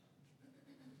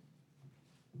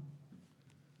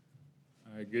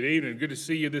Good evening. Good to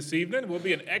see you this evening. We'll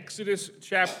be in Exodus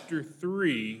chapter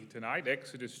 3 tonight.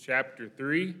 Exodus chapter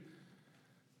 3.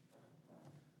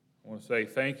 I want to say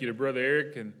thank you to Brother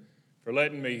Eric and for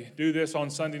letting me do this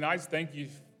on Sunday nights. Thank you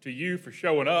to you for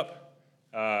showing up.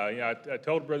 I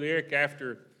told Brother Eric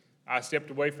after I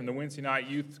stepped away from the Wednesday night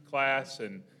youth class,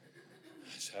 and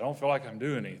I said, I don't feel like I'm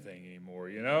doing anything anymore,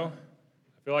 I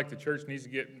feel like the church needs to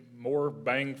get more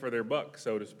bang for their buck,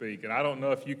 so to speak. And I don't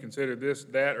know if you consider this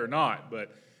that or not,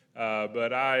 but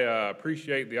I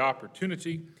appreciate the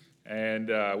opportunity. And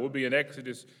we'll be in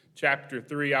Exodus chapter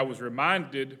 3. I was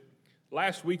reminded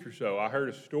last week or so, I heard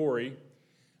a story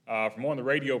from one of the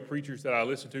radio preachers that I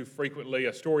listen to frequently,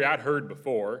 a story I'd heard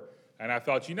before. And I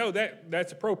thought,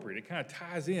 that's appropriate. It kind of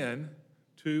ties in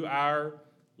to our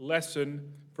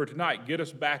lesson for tonight. Get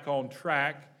us back on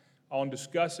track on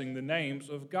discussing the names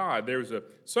of God. There's a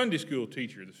Sunday school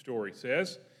teacher, the story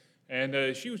says,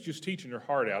 and she was just teaching her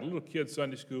heart out, a little kid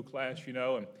Sunday school class,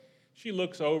 and she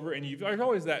looks over, and there's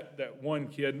always that one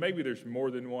kid, maybe there's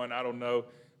more than one, I don't know,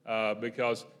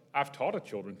 because I've taught a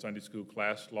children's Sunday school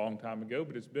class a long time ago,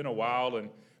 but it's been a while,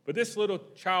 but this little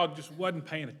child just wasn't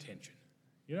paying attention,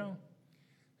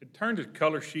 It turned the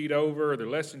color sheet over, the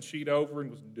lesson sheet over,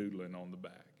 and was doodling on the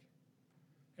back.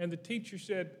 And the teacher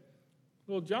said,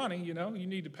 well, Johnny, you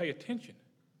need to pay attention.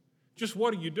 Just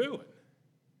what are you doing?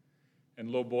 And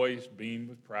the little boy beamed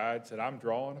with pride, said, I'm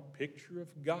drawing a picture of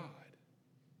God.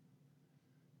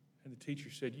 And the teacher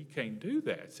said, you can't do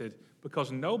that. Said,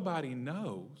 because nobody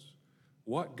knows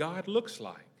what God looks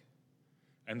like.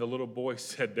 And the little boy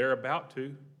said, they're about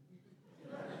to.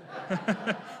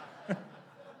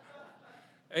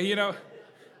 And,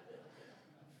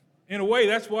 in a way,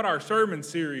 that's what our sermon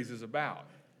series is about.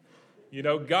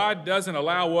 God doesn't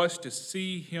allow us to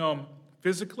see him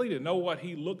physically, to know what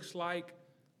he looks like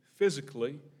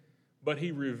physically, but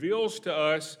he reveals to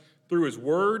us through his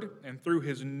word and through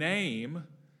his name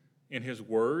in his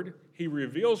word. He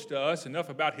reveals to us enough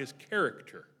about his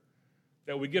character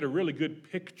that we get a really good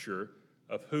picture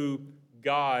of who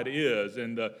God is.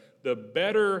 And the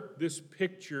better this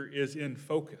picture is in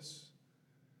focus,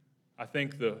 I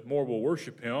think the more we'll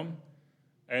worship him,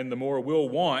 and the more we'll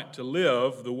want to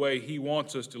live the way he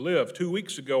wants us to live. 2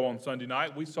 weeks ago on Sunday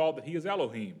night, we saw that he is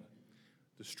Elohim,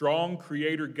 the strong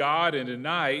creator God. And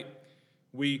tonight,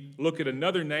 we look at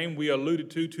another name we alluded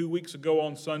to 2 weeks ago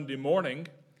on Sunday morning.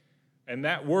 And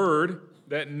that word,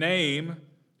 that name,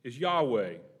 is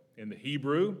Yahweh in the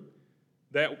Hebrew.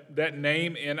 That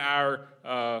name in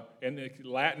in the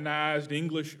Latinized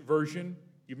English version,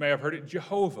 you may have heard it,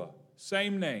 Jehovah.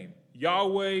 Same name,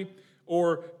 Yahweh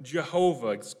or Jehovah.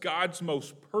 It's God's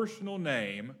most personal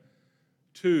name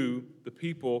to the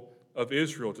people of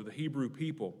Israel, to the Hebrew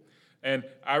people. And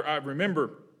I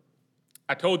remember,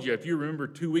 I told you, if you remember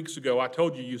 2 weeks ago, I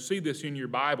told you see this in your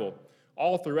Bible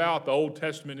all throughout the Old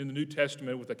Testament and the New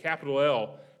Testament with a capital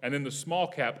L and then the small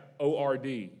cap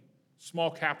O-R-D, small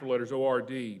capital letters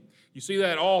O-R-D. You see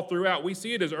that all throughout. We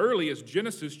see it as early as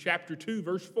Genesis chapter 2,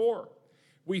 verse 4.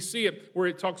 We see it where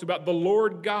it talks about the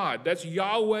Lord God. That's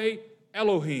Yahweh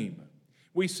Elohim.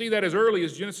 We see that as early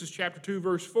as Genesis chapter 2,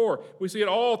 verse 4. We see it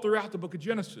all throughout the book of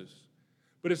Genesis.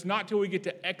 But it's not till we get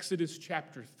to Exodus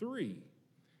chapter 3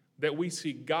 that we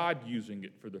see God using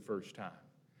it for the first time.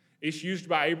 It's used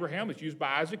by Abraham, it's used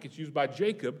by Isaac, it's used by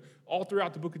Jacob, all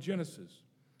throughout the book of Genesis.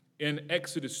 In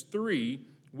Exodus 3,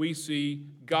 we see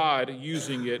God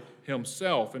using it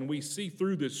himself. And we see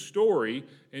through this story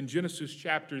in Genesis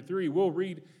chapter 3, we'll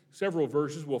read several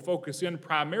verses, we'll focus in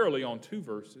primarily on 2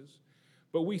 verses.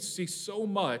 But we see so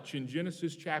much in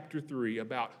Genesis chapter 3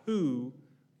 about who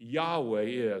Yahweh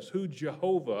is, who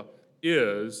Jehovah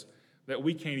is, that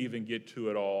we can't even get to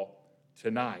it all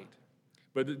tonight.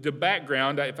 But the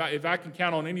background, if I can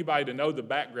count on anybody to know the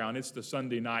background, it's the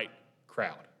Sunday night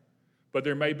crowd. But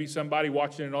there may be somebody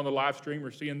watching it on the live stream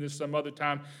or seeing this some other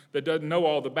time that doesn't know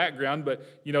all the background.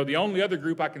 But, the only other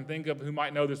group I can think of who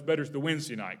might know this better is the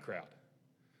Wednesday night crowd.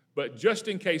 But just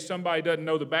in case somebody doesn't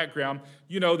know the background,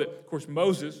 you know that, of course,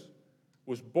 Moses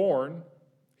was born,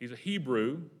 he's a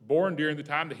Hebrew, born during the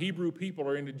time the Hebrew people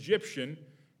are in Egyptian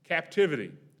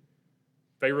captivity.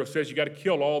 Pharaoh says you got to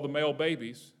kill all the male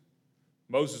babies.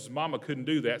 Moses' mama couldn't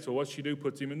do that, so what she do?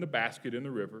 Puts him in the basket in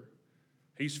the river.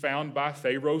 He's found by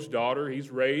Pharaoh's daughter. He's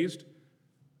raised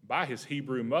by his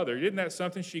Hebrew mother. Isn't that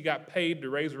something? She got paid to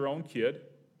raise her own kid.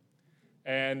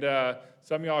 And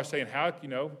some of y'all are saying, how,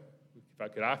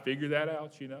 could I figure that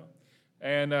out,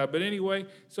 And but anyway,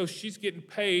 so she's getting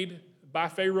paid by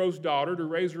Pharaoh's daughter to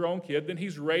raise her own kid. Then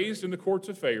he's raised in the courts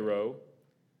of Pharaoh.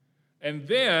 And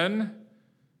then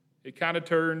it kind of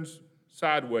turns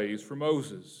sideways for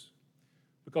Moses.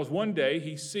 Because one day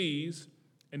he sees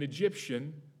an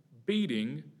Egyptian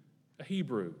beating a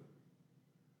Hebrew.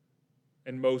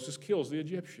 And Moses kills the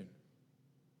Egyptian.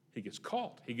 He gets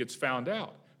caught. He gets found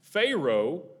out.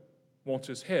 Pharaoh wants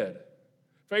his head.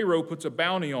 Pharaoh puts a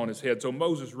bounty on his head, so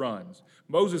Moses runs.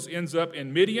 Moses ends up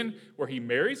in Midian, where he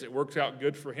marries. It works out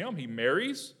good for him. He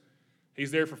marries.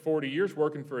 He's there for 40 years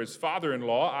working for his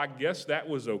father-in-law. I guess that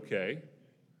was okay.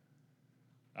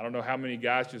 I don't know how many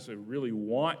guys just really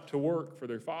want to work for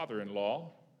their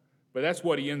father-in-law, but that's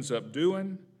what he ends up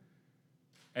doing.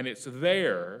 And it's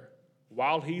there,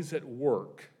 while he's at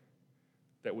work,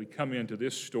 that we come into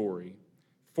this story.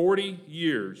 40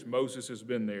 years Moses has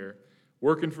been there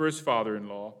working for his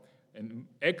father-in-law. In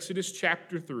Exodus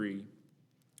chapter 3,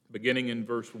 beginning in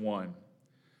verse 1.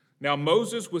 Now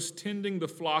Moses was tending the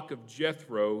flock of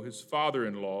Jethro, his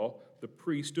father-in-law, the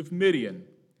priest of Midian.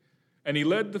 And he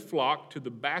led the flock to the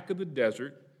back of the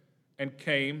desert and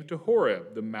came to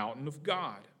Horeb, the mountain of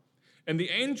God. And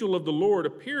the angel of the Lord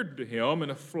appeared to him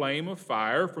in a flame of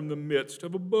fire from the midst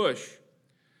of a bush.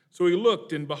 So he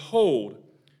looked, and behold,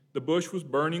 the bush was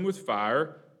burning with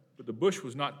fire, but the bush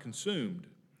was not consumed.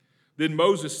 Then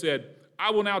Moses said, I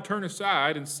will now turn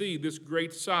aside and see this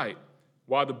great sight,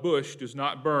 while the bush does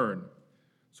not burn.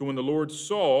 So when the Lord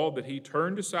saw that he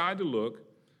turned aside to look,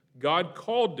 God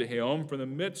called to him from the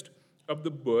midst of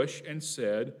the bush and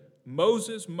said,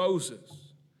 Moses,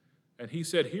 Moses. And he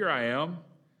said, Here I am.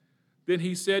 Then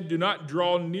he said, Do not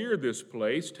draw near this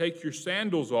place. Take your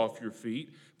sandals off your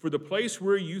feet, for the place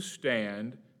where you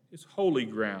stand is holy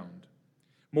ground.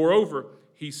 Moreover,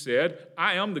 he said,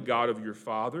 I am the God of your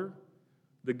father,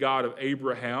 the God of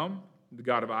Abraham, the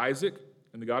God of Isaac,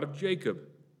 and the God of Jacob.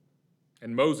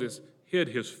 And Moses hid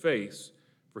his face,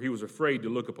 for he was afraid to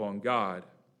look upon God.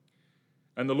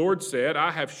 And the Lord said,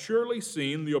 I have surely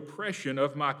seen the oppression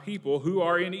of my people who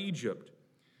are in Egypt,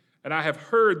 and I have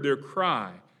heard their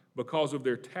cry because of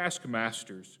their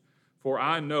taskmasters, for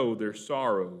I know their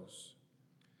sorrows.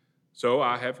 So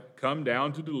I have come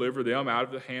down to deliver them out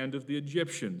of the hand of the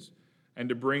Egyptians, and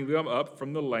to bring them up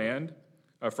from that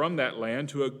land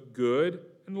to a good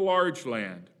and large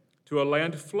land, to a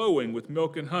land flowing with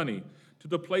milk and honey, to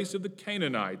the place of the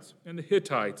Canaanites, and the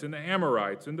Hittites, and the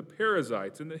Amorites, and the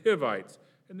Perizzites, and the Hivites,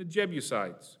 and the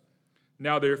Jebusites.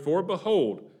 Now therefore,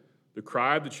 behold, the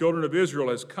cry of the children of Israel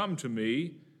has come to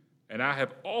me, and I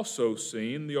have also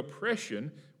seen the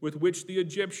oppression with which the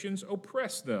Egyptians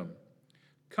oppress them.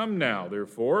 Come now,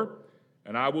 therefore,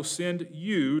 and I will send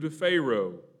you to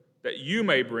Pharaoh, that you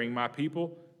may bring my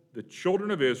people, the children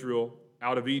of Israel,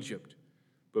 out of Egypt.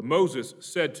 But Moses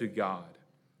said to God,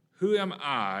 Who am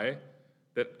I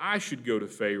that I should go to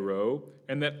Pharaoh,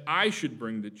 and that I should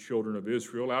bring the children of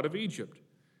Israel out of Egypt?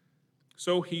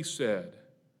 So he said,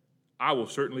 I will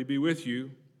certainly be with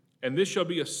you, and this shall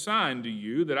be a sign to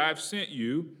you that I have sent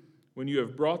you. When you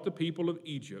have brought the people of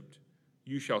Egypt,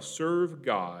 you shall serve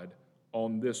God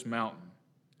on this mountain.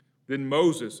 Then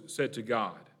Moses said to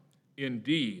God,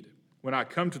 Indeed, when I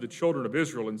come to the children of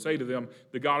Israel and say to them,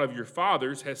 The God of your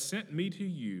fathers has sent me to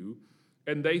you,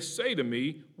 and they say to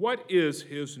me, What is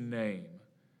his name?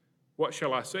 What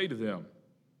shall I say to them?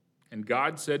 And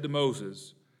God said to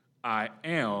Moses, I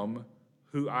am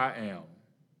who I am.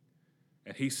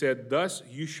 And he said, Thus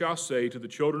you shall say to the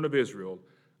children of Israel,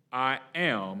 I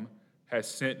am has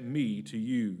sent me to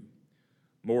you.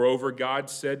 Moreover, God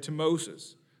said to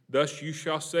Moses, Thus you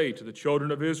shall say to the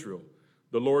children of Israel,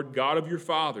 The Lord God of your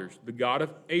fathers, the God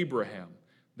of Abraham,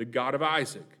 the God of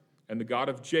Isaac, and the God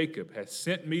of Jacob has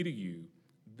sent me to you.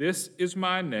 This is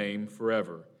my name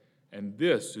forever, and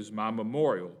this is my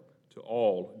memorial to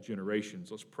all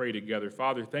generations. Let's pray together.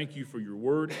 Father, thank you for your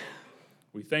word.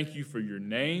 We thank you for your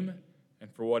name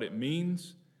and for what it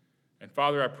means. And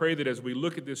Father, I pray that as we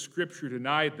look at this scripture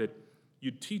tonight, that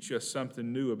you'd teach us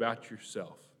something new about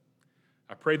yourself.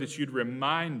 I pray that you'd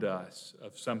remind us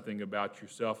of something about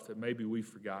yourself that maybe we've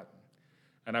forgotten.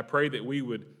 And I pray that we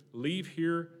would leave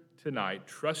here tonight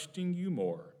trusting you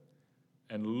more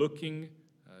and looking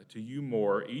to you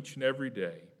more each and every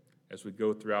day as we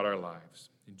go throughout our lives.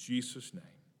 In Jesus' name,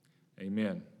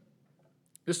 amen.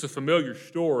 This is a familiar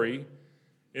story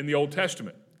in the Old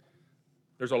Testament.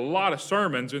 There's a lot of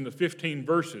sermons in the 15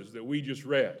 verses that we just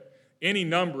read. Any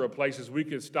number of places we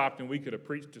could have stopped and we could have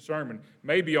preached a sermon,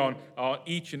 maybe on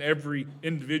each and every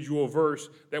individual verse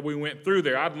that we went through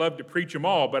there. I'd love to preach them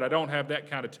all, but I don't have that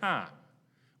kind of time.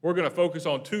 We're going to focus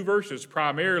on two verses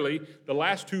primarily, the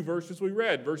last two verses we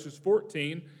read, verses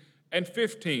 14 and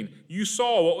 15. You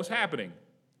saw what was happening.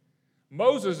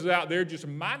 Moses is out there just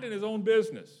minding his own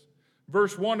business.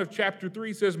 Verse 1 of chapter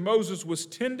 3 says Moses was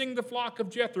tending the flock of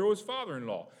Jethro, his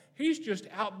father-in-law. He's just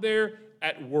out there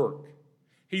at work.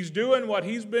 He's doing what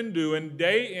he's been doing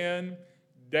day in,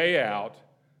 day out.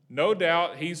 No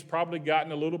doubt he's probably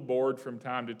gotten a little bored from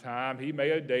time to time. He may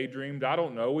have daydreamed. I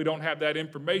don't know. We don't have that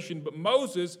information. But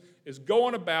Moses is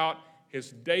going about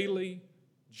his daily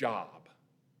job.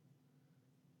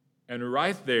 And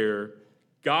right there,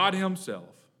 God himself,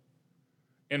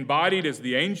 embodied as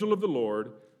the angel of the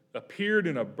Lord, appeared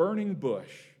in a burning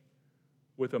bush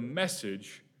with a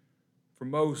message for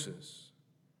Moses.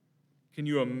 Can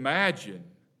you imagine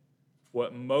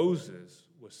what Moses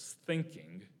was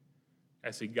thinking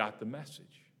as he got the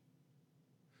message?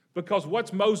 Because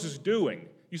what's Moses doing?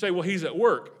 You say, well, he's at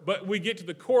work. But we get to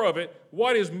the core of it.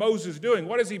 What is Moses doing?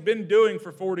 What has he been doing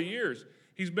for 40 years?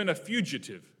 He's been a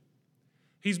fugitive.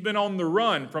 He's been on the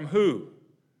run from who?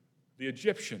 The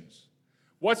Egyptians.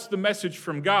 What's the message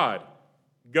from God?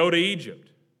 Go to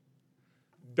Egypt.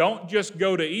 Don't just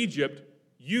go to Egypt.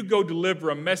 You go deliver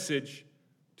a message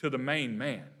to the main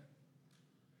man.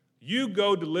 You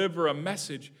go deliver a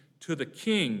message to the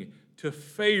king, to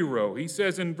Pharaoh. He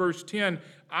says in verse 10,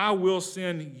 I will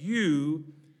send you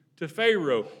to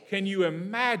Pharaoh. Can you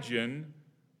imagine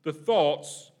the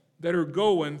thoughts that are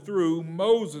going through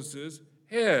Moses'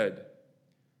 head?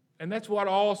 And that's what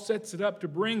all sets it up to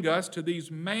bring us to these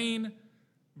main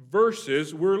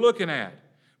verses we're looking at.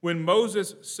 When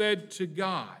Moses said to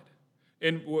God,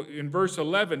 in verse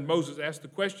 11, Moses asked the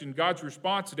question. God's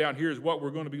response down here is what we're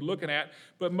going to be looking at.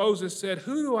 But Moses said,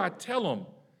 who do I tell them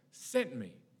sent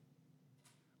me?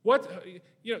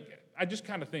 I just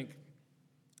kind of think,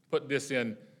 put this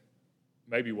in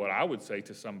maybe what I would say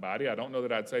to somebody. I don't know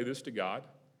that I'd say this to God,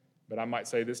 but I might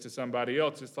say this to somebody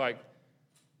else. It's like,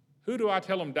 who do I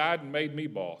tell them died and made me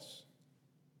boss?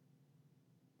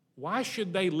 Why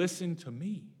should they listen to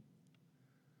me?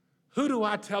 Who do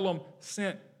I tell them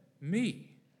sent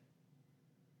me?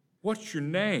 What's your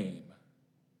name?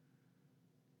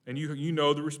 And you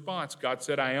know the response. God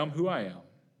said, I am who I am.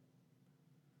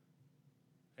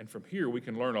 And from here we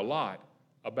can learn a lot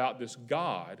about this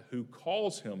God who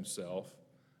calls himself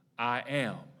I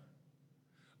am.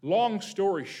 Long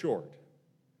story short,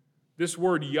 this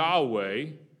word Yahweh,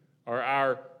 or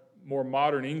our more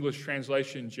modern English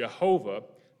translation Jehovah,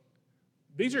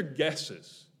 these are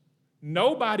guesses.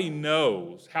 Nobody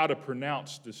knows how to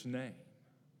pronounce this name.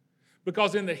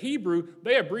 Because in the Hebrew,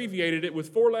 they abbreviated it with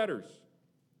 4 letters.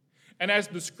 And as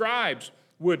the scribes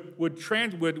would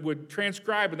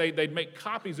transcribe, and they'd make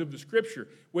copies of the scripture,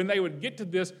 when they would get to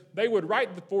this, they would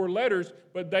write the 4 letters,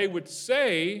 but they would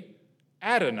say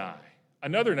Adonai,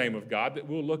 another name of God that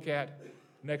we'll look at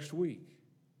next week.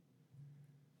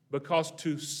 Because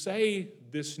to say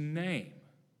this name,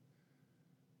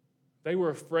 they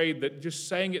were afraid that just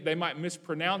saying it, they might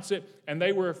mispronounce it, and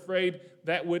they were afraid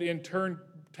that would in turn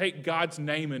take God's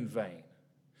name in vain.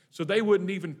 So they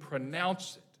wouldn't even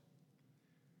pronounce it.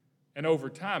 And over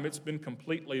time, it's been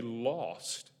completely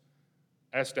lost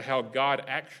as to how God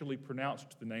actually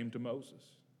pronounced the name to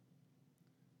Moses.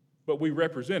 But we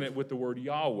represent it with the word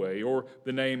Yahweh, or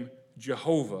the name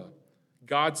Jehovah.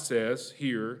 God says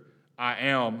here, I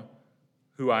am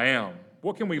who I am.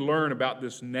 What can we learn about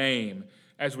this name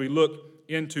as we look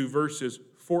into verses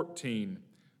 14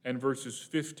 and verses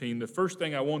 15? The first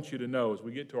thing I want you to know as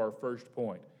we get to our first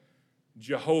point,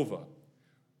 Jehovah,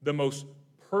 the most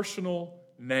personal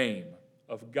name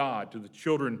of God to the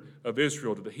children of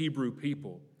Israel, to the Hebrew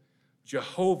people.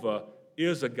 Jehovah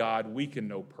is a God we can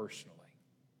know personally.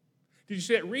 Did you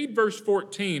see it? Read verse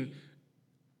 14.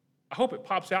 I hope it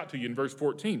pops out to you in verse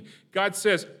 14. God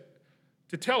says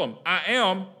to tell them, I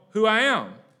am who I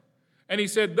am. And he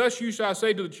said, thus you shall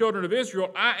say to the children of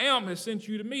Israel, I am has sent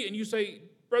you to me. And you say,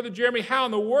 Brother Jeremy, how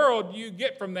in the world do you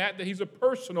get from that he's a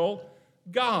personal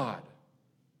God?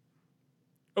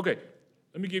 Okay,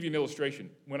 let me give you an illustration.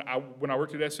 When I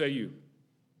worked at SAU,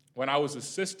 when I was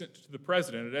assistant to the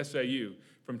president at SAU,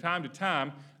 from time to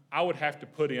time, I would have to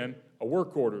put in a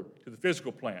work order to the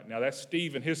physical plant. Now, that's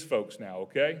Steve and his folks now,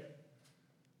 okay?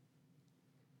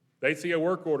 They'd see a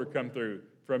work order come through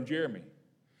from Jeremy.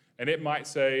 And it might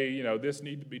say, this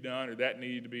needed to be done or that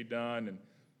needed to be done. And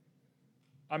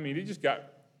I mean, it just got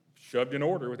shoved in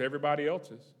order with everybody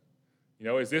else's.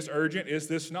 Is this urgent? Is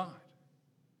this not?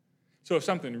 So if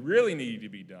something really needed to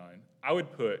be done, I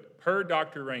would put, per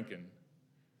Dr. Rankin,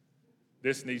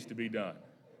 this needs to be done.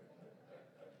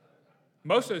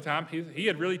 Most of the time, he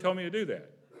had really told me to do that.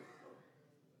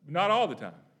 Not all the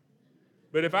time.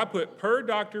 But if I put, per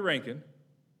Dr. Rankin,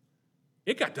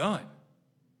 it got done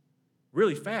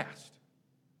really fast.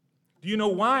 Do you know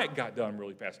why it got done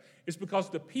really fast? It's because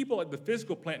the people at the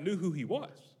physical plant knew who he was.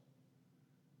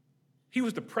 He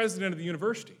was the president of the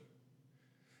university.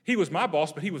 He was my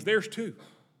boss, but he was theirs too.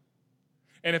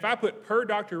 And if I put per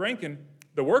Dr. Rankin,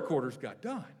 the work orders got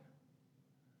done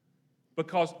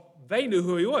because they knew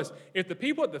who he was. If the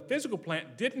people at the physical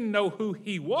plant didn't know who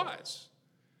he was,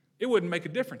 it wouldn't make a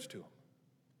difference to them.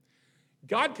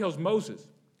 God tells Moses,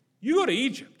 you go to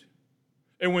Egypt,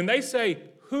 and when they say,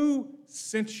 who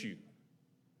sent you?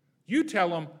 You tell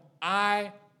them,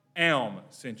 I am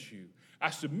sent you. I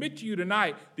submit to you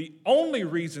tonight, the only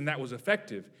reason that was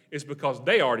effective is because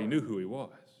they already knew who he was.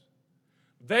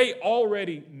 They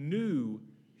already knew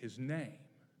his name.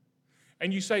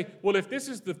 And you say, well, if this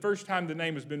is the first time the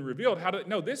name has been revealed,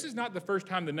 no, this is not the first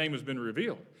time the name has been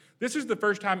revealed. This is the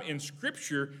first time in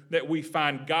Scripture that we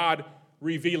find God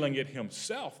revealing it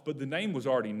himself, but the name was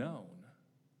already known.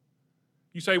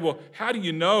 You say, well, how do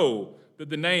you know that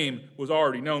the name was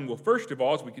already known? Well, first of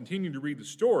all, as we continue to read the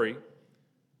story,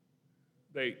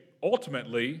 they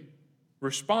ultimately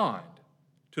respond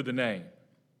to the name.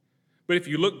 But if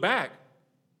you look back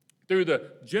through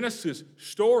the Genesis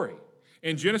story,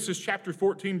 in Genesis chapter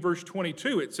 14, verse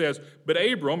 22, it says, but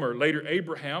Abram, or later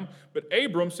Abraham, but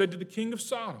Abram said to the king of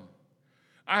Sodom,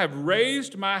 I have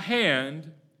raised my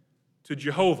hand to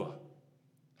Jehovah,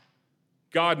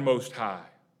 God Most High,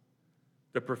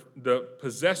 the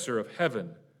possessor of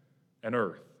heaven and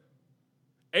earth.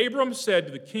 Abram said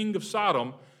to the king of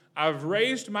Sodom, I've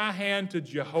raised my hand to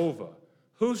Jehovah.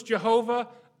 Who's Jehovah?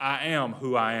 I am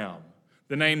who I am.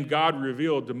 The name God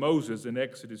revealed to Moses in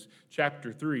Exodus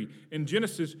chapter 3. In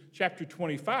Genesis chapter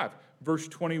 25, verse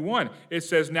 21, it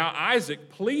says, now Isaac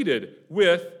pleaded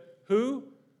with who?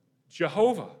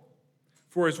 Jehovah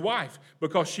for his wife,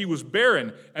 because she was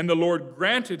barren, and the Lord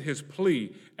granted his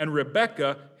plea, and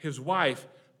Rebekah, his wife,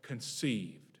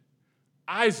 conceived.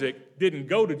 Isaac didn't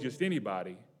go to just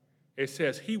anybody. It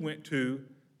says he went to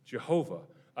Jehovah,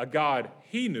 a God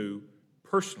he knew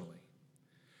personally.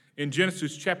 In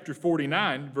Genesis chapter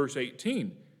 49, verse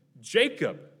 18,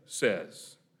 Jacob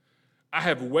says, I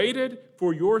have waited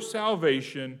for your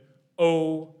salvation,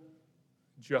 O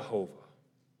Jehovah.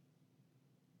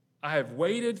 I have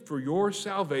waited for your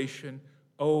salvation,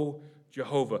 O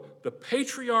Jehovah. The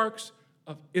patriarchs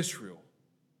of Israel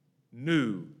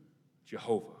knew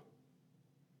Jehovah.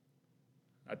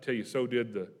 I tell you, so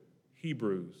did the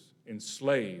Hebrews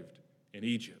enslaved in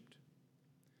Egypt.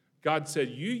 God said,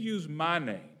 you use my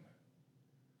name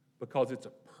because it's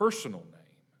a personal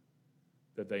name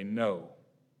that they know.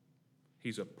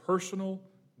 He's a personal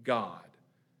God,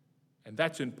 and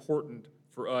that's important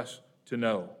for us to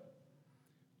know.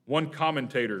 One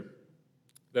commentator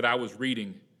that I was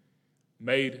reading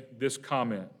made this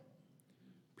comment.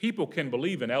 People can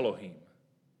believe in Elohim,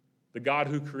 the God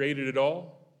who created it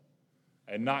all,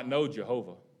 and not know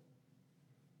Jehovah.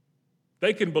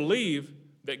 They can believe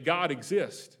that God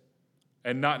exists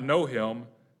and not know him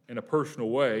in a personal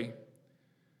way.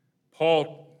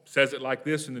 Paul says it like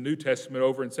this in the New Testament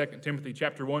over in 2 Timothy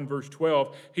chapter 1, verse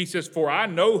 12. He says, for I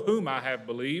know whom I have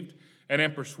believed, and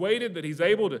am persuaded that he's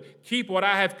able to keep what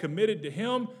I have committed to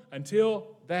him until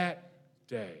that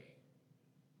day.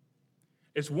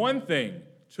 It's one thing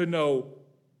to know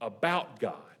about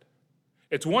God.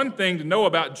 It's one thing to know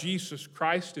about Jesus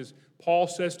Christ, as Paul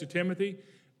says to Timothy.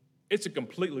 It's a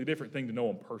completely different thing to know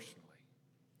him personally.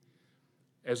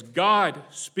 As God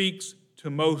speaks to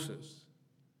Moses,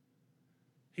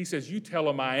 he says, you tell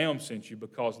them I am sent you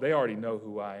because they already know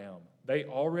who I am. They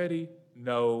already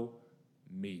know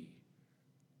me.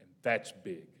 And that's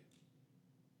big.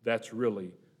 That's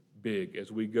really big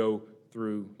as we go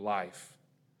through life.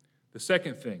 The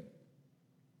second thing,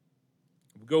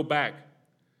 we go back,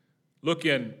 look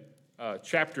in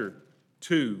chapter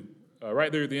 2,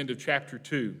 right there at the end of chapter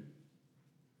 2,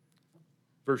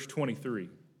 verse 23.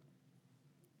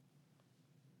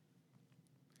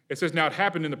 It says, now it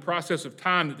happened in the process of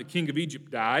time that the king of Egypt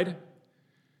died.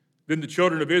 Then the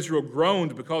children of Israel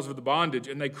groaned because of the bondage,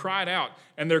 and they cried out,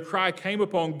 and their cry came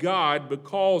upon God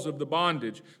because of the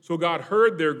bondage. So God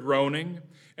heard their groaning,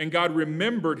 and God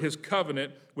remembered his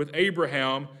covenant with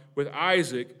Abraham, with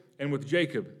Isaac, and with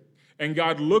Jacob. And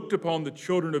God looked upon the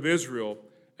children of Israel,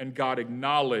 and God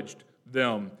acknowledged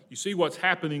them. You see what's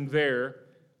happening there?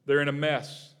 They're in a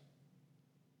mess.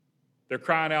 They're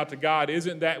crying out to God.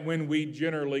 Isn't that when we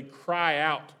generally cry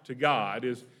out to God,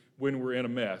 is when we're in a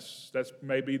mess? That's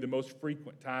maybe the most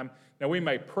frequent time. Now, we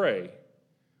may pray.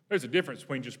 There's a difference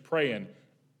between just praying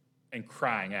and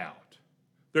crying out.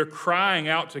 They're crying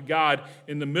out to God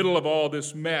in the middle of all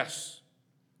this mess.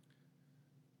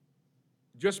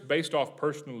 Just based off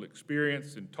personal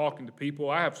experience and talking to people,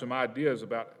 I have some ideas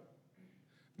about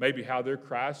maybe how their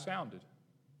cries sounded.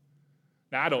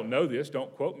 Now, I don't know this,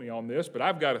 don't quote me on this, but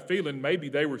I've got a feeling maybe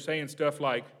they were saying stuff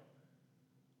like,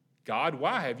 God,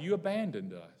 why have you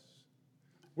abandoned us?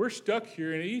 we're stuck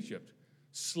here in Egypt,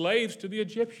 slaves to the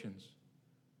Egyptians.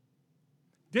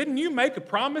 Didn't you make a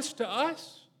promise to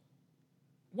us?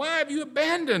 Why have you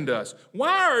abandoned us?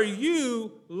 Why are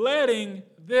you letting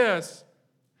this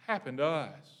happen to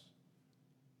us?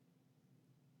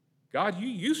 God, you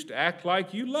used to act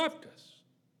like you loved us.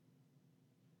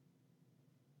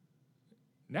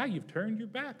 Now you've turned your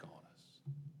back on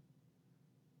us.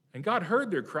 And God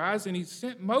heard their cries, and he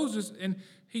sent Moses, and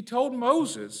he told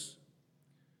Moses,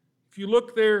 if you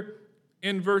look there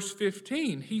in verse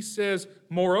 15, he says,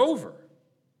 moreover,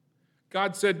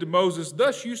 God said to Moses,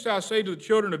 thus you shall say to the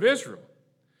children of Israel,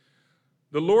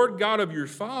 the Lord God of your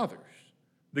fathers,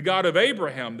 the God of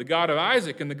Abraham, the God of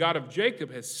Isaac, and the God of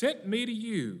Jacob has sent me to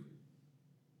you.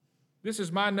 This is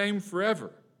my name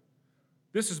forever.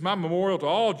 This is my memorial to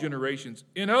all generations.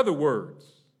 In other words,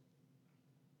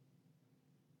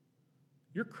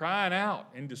 you're crying out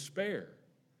in despair.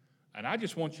 And I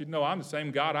just want you to know I'm the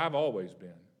same God I've always been.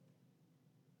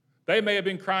 They may have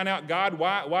been crying out, God,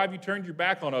 why have you turned your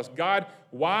back on us? God,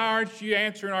 why aren't you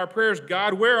answering our prayers?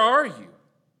 God, where are you?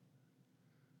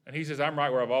 And he says, I'm right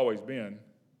where I've always been.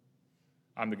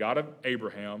 I'm the God of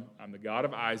Abraham. I'm the God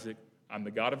of Isaac. I'm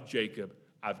the God of Jacob.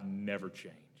 I've never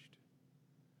changed.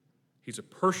 He's a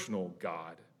personal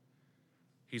God.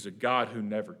 He's a God who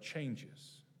never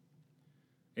changes.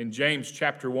 In James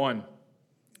chapter 1,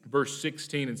 verse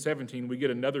 16 and 17, we get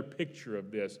another picture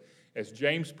of this. As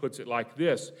James puts it like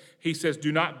this, he says,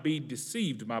 do not be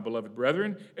deceived, my beloved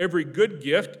brethren. Every good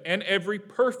gift and every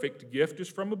perfect gift is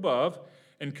from above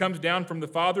and comes down from the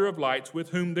Father of lights, with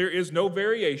whom there is no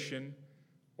variation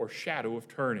or shadow of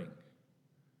turning.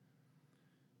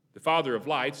 The Father of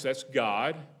lights, that's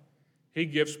God. He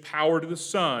gives power to the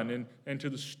sun and to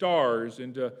the stars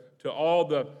and to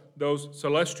all those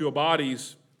celestial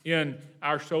bodies in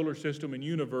our solar system and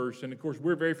universe. And, of course,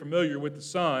 we're very familiar with the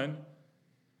sun.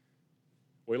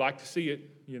 We like to see it,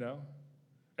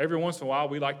 Every once in a while,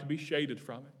 we like to be shaded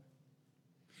from it.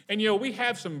 And, we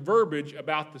have some verbiage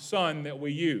about the sun that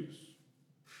we use.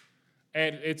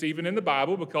 And it's even in the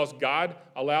Bible because God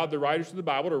allowed the writers of the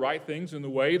Bible to write things in the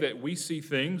way that we see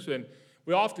things. And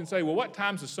we often say, well, what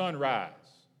time's the sun rise?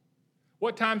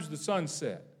 What time's the sun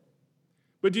set?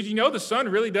 But did you know the sun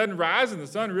really doesn't rise and the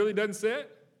sun really doesn't set?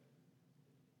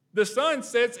 The sun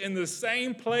sets in the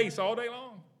same place all day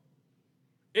long.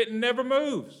 It never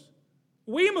moves.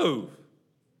 We move.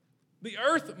 The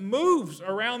earth moves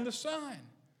around the sun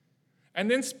and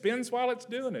then spins while it's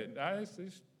doing it.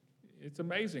 It's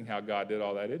amazing how God did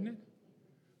all that, isn't it?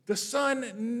 The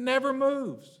sun never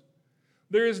moves.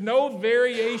 There is no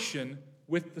variation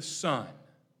with the sun.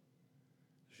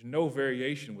 There's no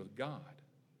variation with God.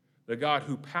 The God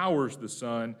who powers the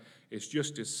sun is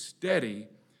just as steady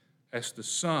as the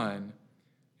sun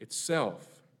itself.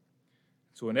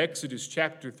 So in Exodus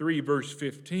chapter 3, verse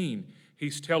 15,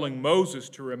 he's telling Moses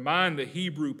to remind the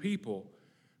Hebrew people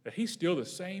that he's still the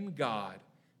same God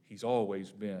he's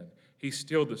always been. He's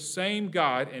still the same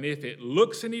God, and if it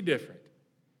looks any different,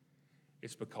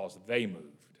 it's because they moved.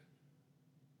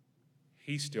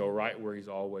 He's still right where he's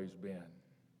always been.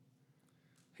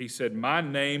 He said, my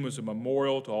name is a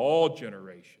memorial to all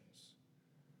generations,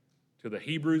 to the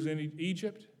Hebrews in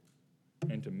Egypt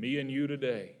and to me and you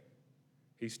today.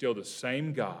 He's still the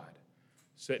same God,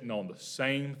 sitting on the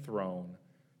same throne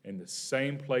in the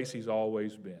same place he's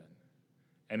always been.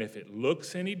 And if it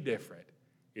looks any different,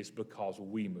 it's because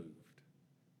we moved.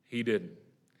 He didn't.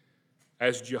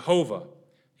 As Jehovah,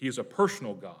 he is a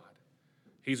personal God.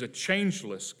 He's a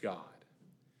changeless God.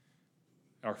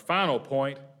 Our final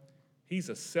point, he's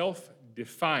a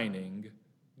self-defining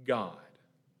God.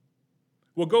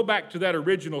 We'll go back to that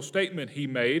original statement he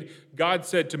made. God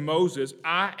said to Moses,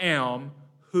 I am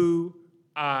who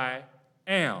I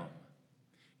am.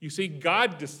 You see,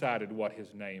 God decided what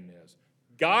his name is.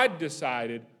 God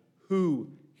decided who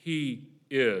he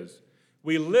is.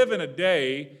 We live in a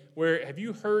day where, have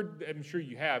you heard, I'm sure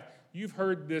you have, you've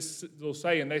heard this little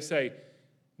saying, they say,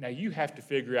 now you have to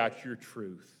figure out your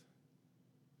truth.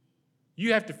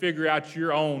 You have to figure out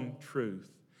your own truth.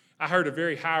 I heard a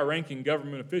very high-ranking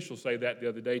government official say that the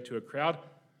other day to a crowd.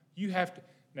 You have to,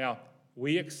 now,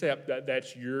 we accept that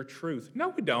that's your truth. No,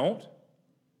 we don't.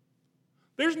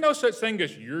 There's no such thing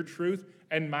as your truth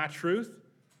and my truth.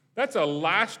 That's a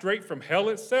lie straight from hell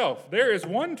itself. There is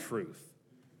one truth.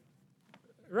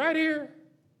 Right here.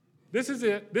 This is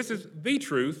it. This is the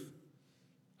truth.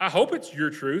 I hope it's your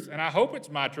truth, and I hope it's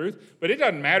my truth, but it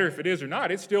doesn't matter if it is or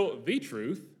not. It's still the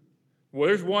truth. Well,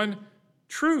 there's one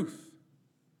truth.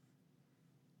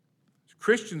 There's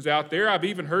Christians out there, I've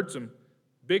even heard some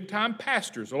big-time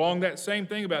pastors along that same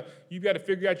thing about you've got to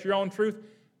figure out your own truth.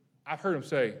 I've heard them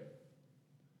say,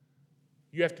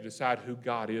 You have to decide who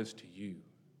God is to you.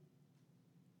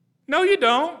 No, you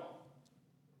don't.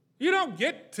 You don't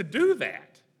get to do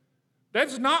that.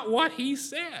 That's not what he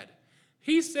said.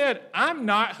 He said, I'm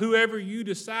not whoever you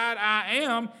decide I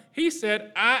am. He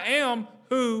said, I am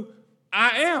who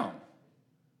I am.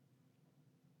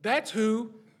 That's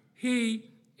who he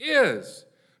is.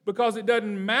 Because it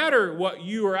doesn't matter what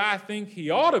you or I think he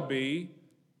ought to be,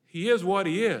 he is what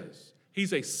he is.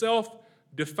 He's a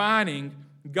self-defining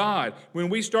God. When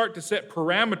we start to set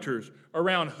parameters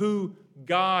around who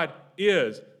God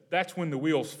is, that's when the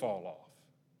wheels fall off.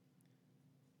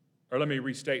 Or let me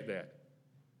restate that.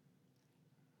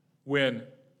 When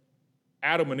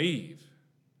Adam and Eve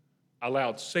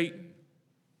allowed Satan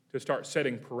to start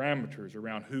setting parameters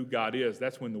around who God is,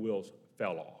 that's when the wheels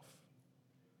fell off.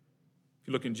 If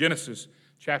you look in Genesis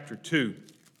chapter 2,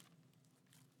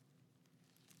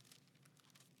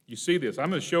 you see this. I'm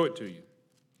going to show it to you.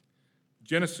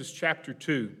 Genesis chapter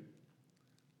 2,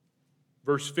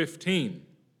 verse 15.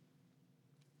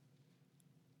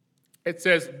 It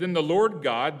says, Then the Lord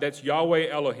God, that's Yahweh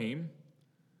Elohim,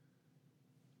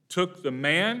 took the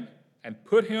man and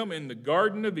put him in the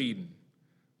Garden of Eden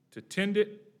to tend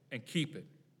it and keep it.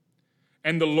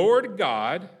 And the Lord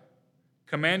God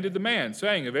commanded the man,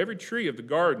 saying, Of every tree of the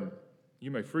garden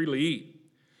you may freely eat,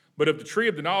 but of the tree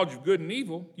of the knowledge of good and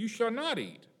evil you shall not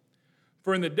eat.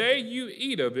 For in the day you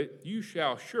eat of it, you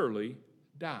shall surely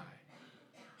die.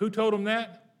 Who told him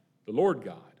that? The Lord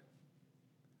God.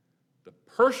 The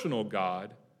personal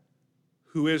God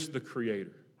who is the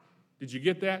Creator. Did you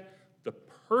get that? The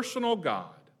personal God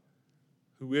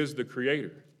who is the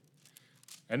Creator.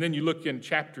 And then you look in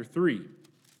chapter 3,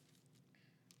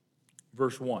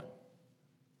 verse 1.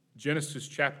 Genesis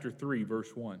chapter 3,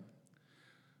 verse 1.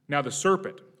 Now the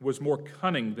serpent was more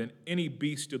cunning than any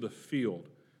beast of the field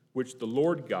which the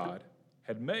Lord God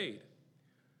had made.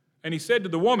 And he said to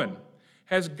the woman,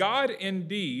 Has God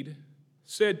indeed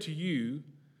said to you,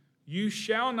 You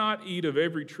shall not eat of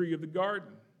every tree of the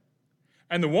garden?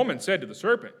 And the woman said to the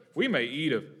serpent, We may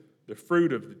eat the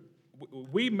fruit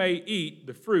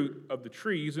of the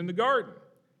trees in the garden.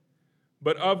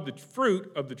 But of the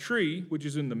fruit of the tree which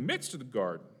is in the midst of the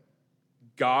garden,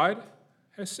 God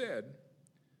has said,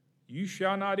 You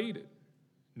shall not eat it,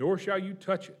 nor shall you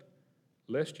touch it,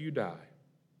 lest you die.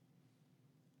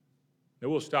 Now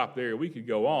we'll stop there. We could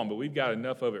go on, but we've got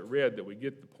enough of it read that we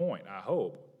get the point, I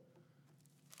hope.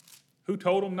 Who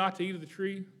told him not to eat of the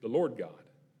tree? The Lord God,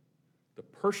 the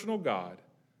personal God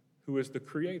who is the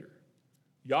Creator,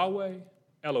 Yahweh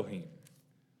Elohim.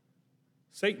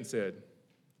 Satan said,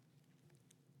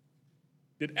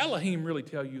 Did Elohim really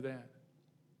tell you that?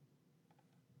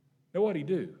 Now what'd he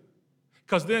do?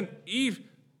 Because then Eve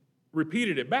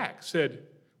repeated it back, said,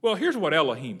 Well, here's what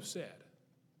Elohim said.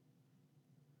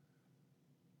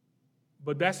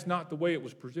 But that's not the way it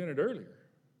was presented earlier.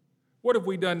 What have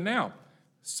we done now?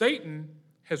 Satan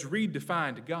has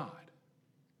redefined God.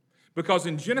 Because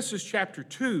in Genesis chapter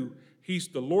 2, he's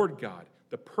the Lord God,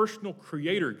 the personal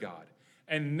Creator God.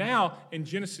 And now in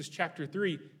Genesis chapter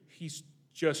 3, he's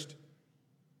just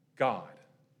God,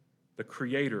 the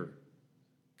Creator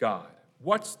God.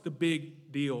 What's the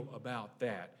big deal about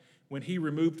that? When he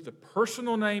removed the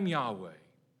personal name Yahweh,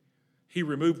 he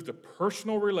removed the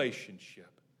personal relationship.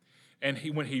 And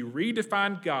when he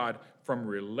redefined God from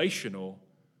relational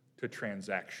to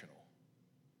transactional.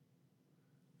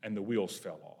 And the wheels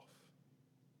fell off.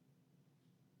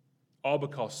 All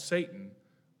because Satan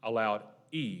allowed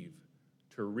Eve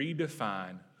to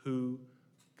redefine who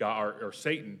God, or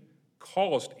Satan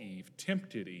caused Eve,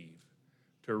 tempted Eve,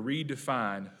 to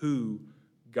redefine who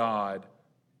God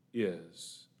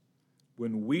is.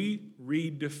 When we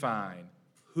redefine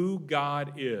who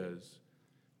God is,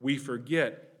 we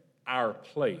forget our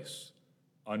place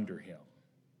under him.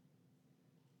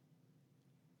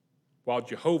 While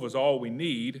Jehovah's all we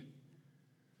need,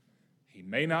 he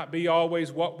may not be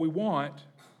always what we want,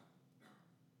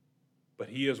 but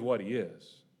he is what he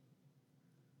is.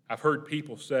 I've heard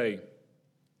people say,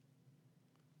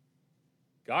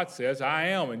 God says, I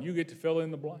am, and you get to fill in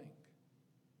the blank.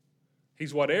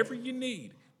 He's whatever you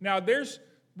need. Now,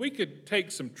 we could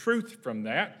take some truth from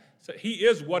that. So he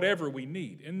is whatever we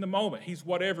need. In the moment, he's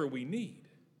whatever we need.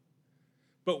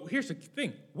 But here's the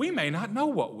thing. We may not know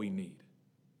what we need.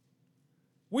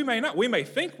 We may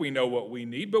think we know what we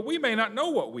need, but we may not know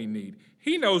what we need.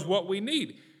 He knows what we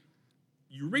need.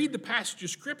 You read the passage of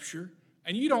Scripture,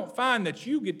 and you don't find that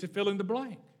you get to fill in the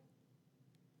blank.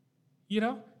 You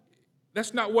know,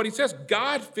 that's not what he says.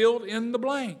 God filled in the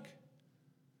blank.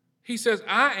 He says,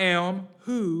 I am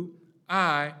who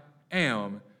I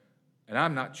am, and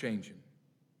I'm not changing.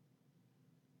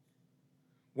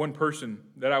 One person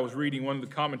that I was reading, one of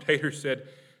the commentators said,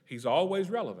 he's always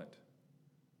relevant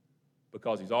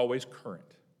because he's always current.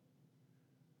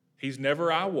 He's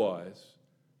never I was.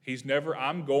 He's never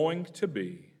I'm going to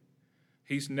be.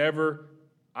 He's never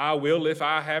I will if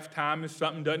I have time if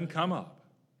something doesn't come up.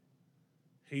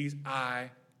 He's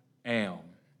I am.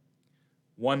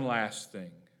 One last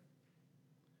thing.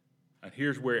 And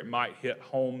here's where it might hit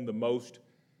home the most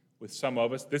with some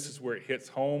of us. This is where it hits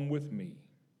home with me.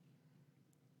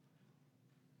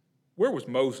 Where was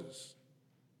Moses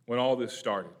when all this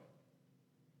started?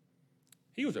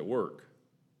 He was at work.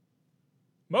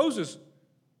 Moses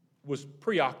was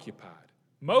preoccupied.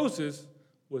 Moses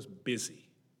was busy.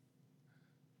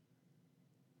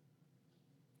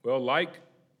 Well, like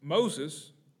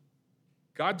Moses,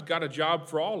 God's got a job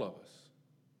for all of us.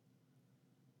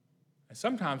 And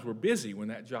sometimes we're busy when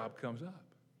that job comes up.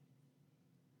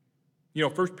 You know,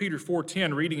 1 Peter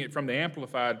 4:10, reading it from the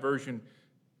Amplified Version,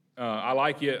 I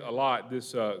like it a lot,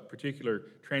 this particular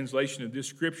translation of this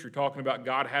scripture, talking about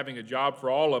God having a job for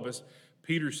all of us.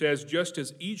 Peter says, just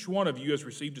as each one of you has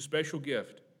received a special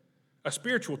gift, a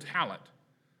spiritual talent,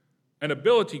 an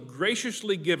ability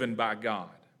graciously given by God,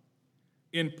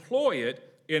 employ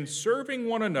it in serving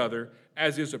one another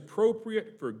as is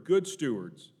appropriate for good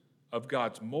stewards of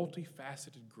God's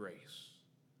multifaceted grace.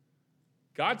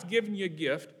 God's given you a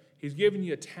gift. He's given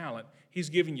you a talent. He's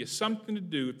given you something to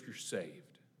do if you're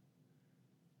saved.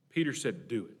 Peter said,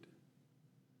 do it.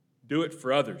 Do it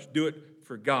for others. Do it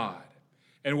for God.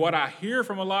 And what I hear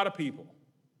from a lot of people,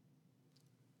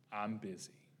 I'm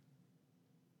busy.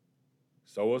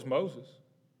 So was Moses.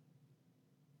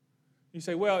 You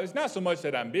say, well, it's not so much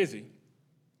that I'm busy.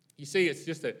 You see, it's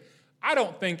just that I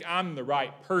don't think I'm the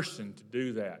right person to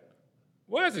do that.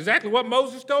 Well, that's exactly what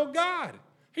Moses told God.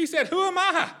 He said, who am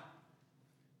I?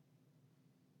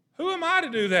 Who am I to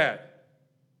do that?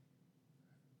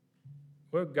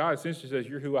 Well, God essentially says,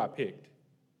 you're who I picked.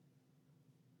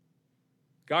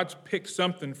 God's picked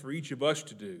something for each of us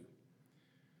to do,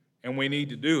 and we need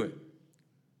to do it.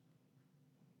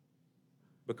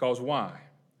 Because why?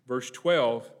 Verse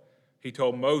 12, he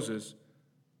told Moses,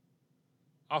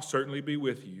 I'll certainly be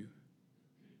with you.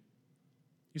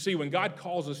 You see, when God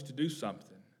calls us to do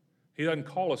something, he doesn't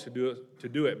call us to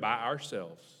do it by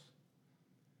ourselves.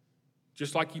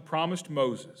 Just like he promised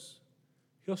Moses,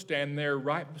 he'll stand there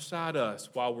right beside us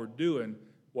while we're doing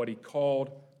what he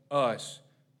called us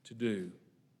to do.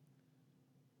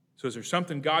 So is there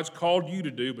something God's called you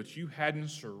to do, but you hadn't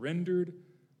surrendered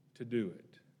to do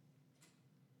it?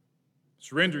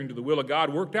 Surrendering to the will of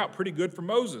God worked out pretty good for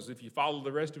Moses if you follow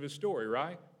the rest of his story,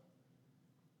 right?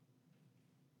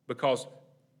 Because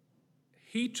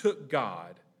he took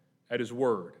God at his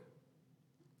word.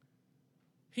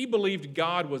 He believed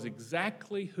God was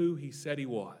exactly who he said he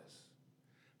was.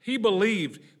 He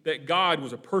believed that God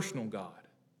was a personal God,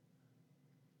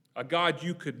 a God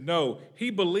you could know. He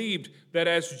believed that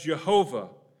as Jehovah,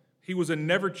 he was a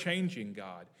never-changing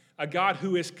God, a God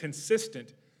who is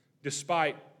consistent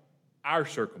despite our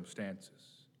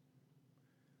circumstances.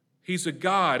 He's a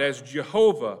God as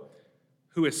Jehovah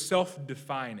who is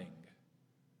self-defining.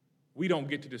 We don't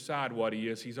get to decide what he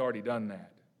is. He's already done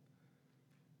that.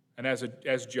 And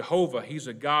as Jehovah, he's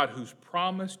a God who's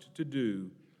promised to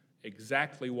do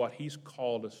exactly what he's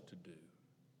called us to do.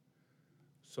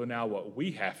 So now what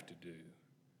we have to do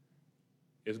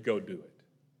is go do it,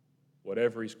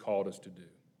 whatever he's called us to do.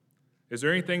 Is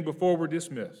there anything before we're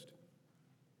dismissed?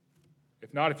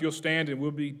 If not, if you'll stand and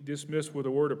we'll be dismissed with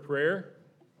a word of prayer.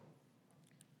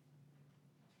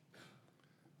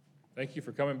 Thank you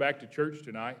for coming back to church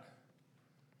tonight.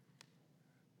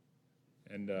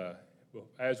 And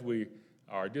as we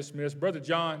are dismissed, Brother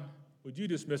John, would you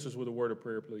dismiss us with a word of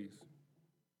prayer, please?